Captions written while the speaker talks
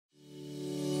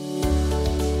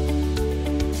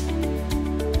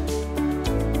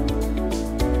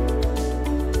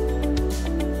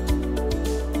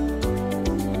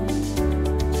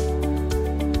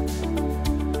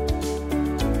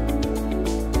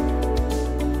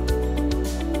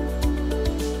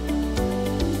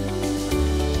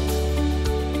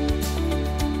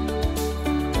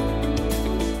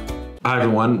Hi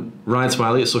everyone, Ryan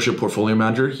Smillie, Associate Portfolio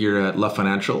Manager here at Luft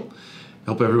Financial.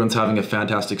 I hope everyone's having a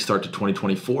fantastic start to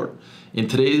 2024. In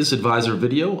today's advisor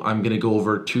video, I'm going to go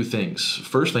over two things.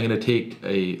 First, I'm going to take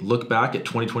a look back at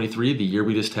 2023, the year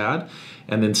we just had.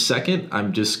 And then second,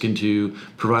 I'm just going to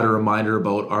provide a reminder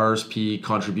about RRSP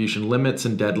contribution limits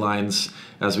and deadlines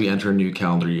as we enter a new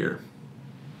calendar year.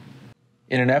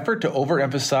 In an effort to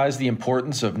overemphasize the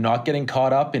importance of not getting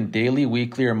caught up in daily,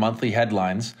 weekly, or monthly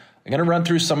headlines, I'm going to run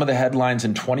through some of the headlines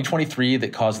in 2023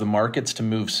 that caused the markets to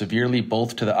move severely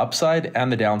both to the upside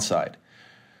and the downside.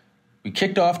 We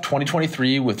kicked off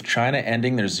 2023 with China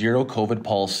ending their zero COVID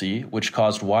policy, which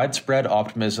caused widespread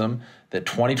optimism that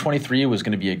 2023 was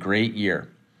going to be a great year.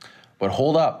 But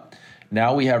hold up,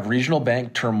 now we have regional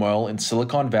bank turmoil in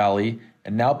Silicon Valley,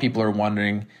 and now people are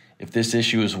wondering if this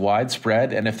issue is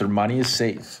widespread and if their money is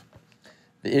safe.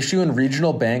 The issue in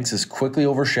regional banks is quickly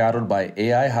overshadowed by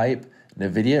AI hype,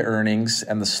 Nvidia earnings,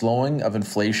 and the slowing of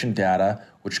inflation data,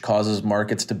 which causes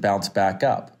markets to bounce back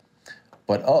up.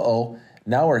 But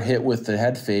now we're hit with the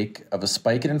head fake of a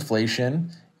spike in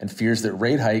inflation and fears that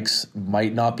rate hikes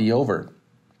might not be over.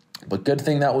 But good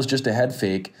thing that was just a head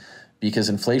fake, because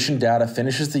inflation data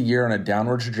finishes the year on a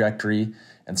downward trajectory,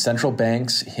 and central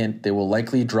banks hint they will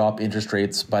likely drop interest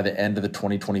rates by the end of the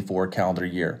 2024 calendar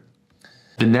year.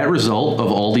 The net result of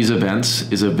all these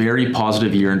events is a very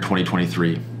positive year in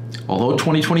 2023. Although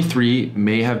 2023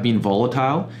 may have been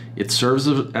volatile, it serves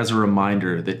as a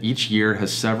reminder that each year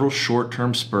has several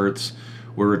short-term spurts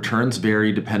where returns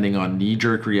vary depending on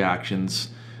knee-jerk reactions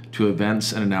to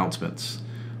events and announcements.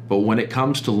 But when it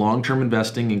comes to long-term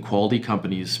investing in quality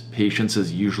companies, patience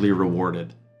is usually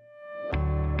rewarded.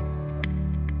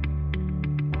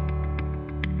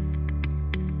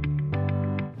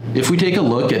 If we take a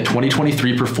look at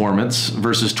 2023 performance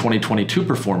versus 2022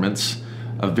 performance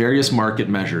of various market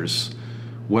measures,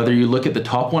 whether you look at the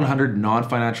top 100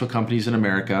 non-financial companies in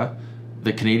America,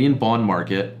 the Canadian bond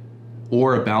market,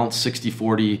 or a balanced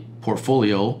 60-40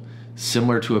 portfolio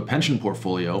similar to a pension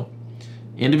portfolio,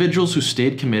 individuals who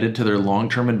stayed committed to their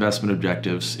long-term investment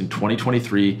objectives in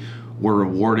 2023 were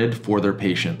rewarded for their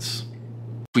patience.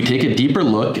 If we take a deeper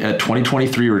look at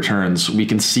 2023 returns, we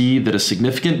can see that a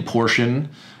significant portion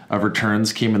of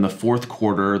returns came in the fourth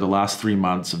quarter, the last 3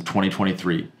 months of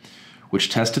 2023, which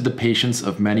tested the patience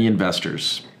of many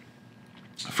investors.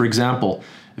 For example,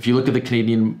 if you look at the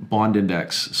Canadian bond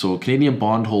index, so Canadian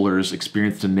bondholders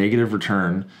experienced a negative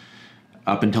return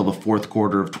up until the fourth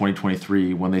quarter of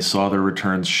 2023 when they saw their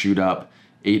returns shoot up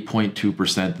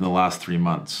 8.2% in the last 3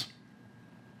 months.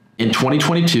 In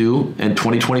 2022 and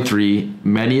 2023,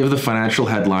 many of the financial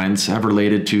headlines have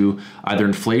related to either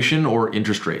inflation or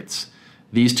interest rates.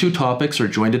 These two topics are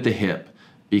joined at the hip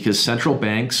because central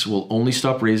banks will only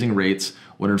stop raising rates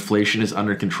when inflation is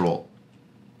under control.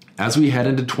 As we head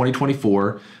into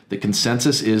 2024, the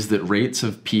consensus is that rates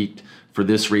have peaked for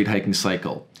this rate hiking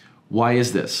cycle. Why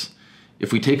is this?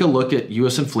 If we take a look at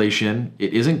US inflation,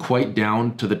 it isn't quite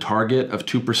down to the target of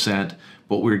 2%,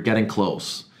 but we're getting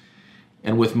close.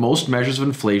 And with most measures of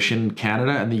inflation,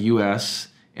 Canada and the US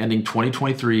ending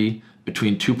 2023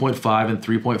 between 2.5 and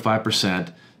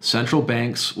 3.5%, central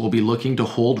banks will be looking to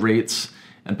hold rates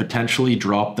and potentially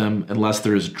drop them unless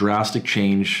there is drastic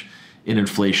change in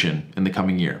inflation in the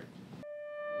coming year.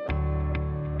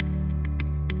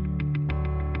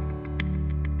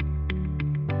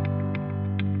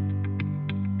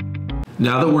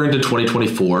 Now that we're into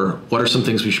 2024, what are some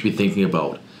things we should be thinking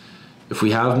about? If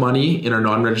we have money in our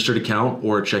non-registered account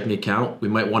or a checking account, we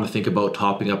might want to think about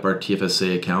topping up our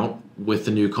TFSA account with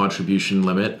the new contribution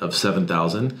limit of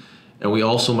 $7,000. And we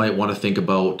also might want to think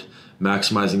about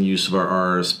maximizing use of our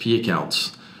RRSP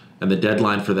accounts. And the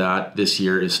deadline for that this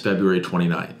year is February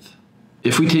 29th.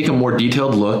 If we take a more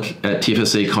detailed look at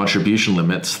TFSA contribution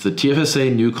limits, the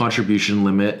TFSA new contribution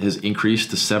limit has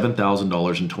increased to $7,000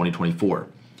 in 2024.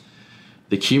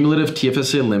 The cumulative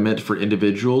TFSA limit for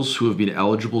individuals who have been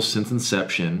eligible since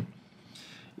inception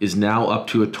is now up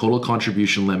to a total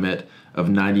contribution limit of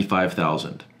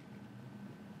 $95,000.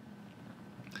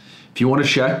 If you want to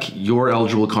check your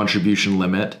eligible contribution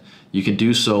limit, you can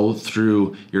do so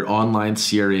through your online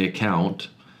CRA account.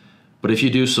 But if you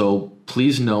do so,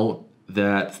 please note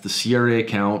that the CRA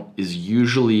account is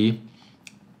usually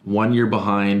 1 year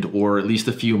behind or at least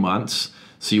a few months.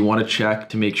 So you want to check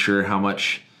to make sure how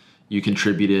much you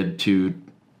contributed to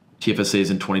TFSAs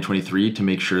in 2023 to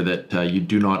make sure that you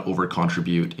do not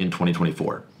over-contribute in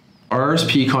 2024.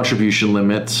 RRSP contribution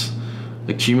limits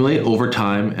accumulate over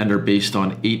time and are based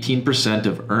on 18%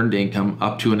 of earned income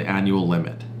up to an annual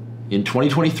limit. In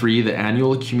 2023, the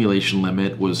annual accumulation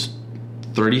limit was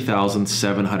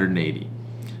 $30,780.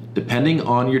 Depending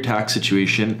on your tax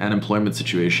situation and employment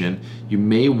situation, you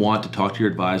may want to talk to your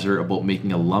advisor about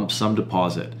making a lump sum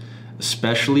deposit,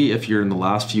 especially if you're in the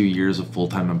last few years of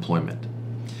full-time employment.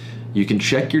 You can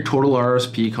check your total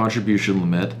RRSP contribution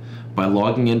limit by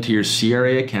logging into your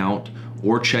CRA account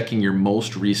or checking your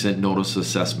most recent notice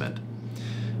assessment.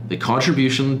 The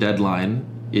contribution deadline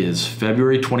is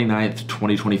February 29th,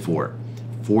 2024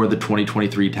 for the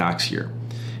 2023 tax year.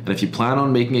 And if you plan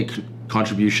on making a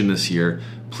contribution this year,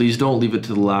 please don't leave it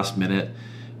to the last minute.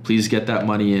 Please get that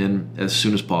money in as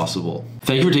soon as possible.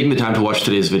 Thank you for taking the time to watch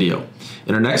today's video.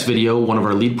 In our next video, one of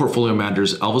our lead portfolio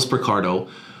managers, Elvis Picardo,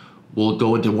 will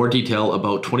go into more detail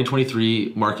about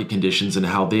 2023 market conditions and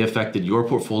how they affected your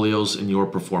portfolios and your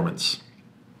performance.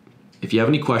 If you have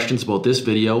any questions about this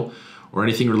video or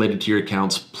anything related to your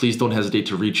accounts, please don't hesitate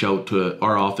to reach out to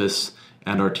our office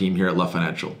and our team here at Luft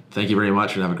Financial. Thank you very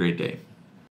much and have a great day.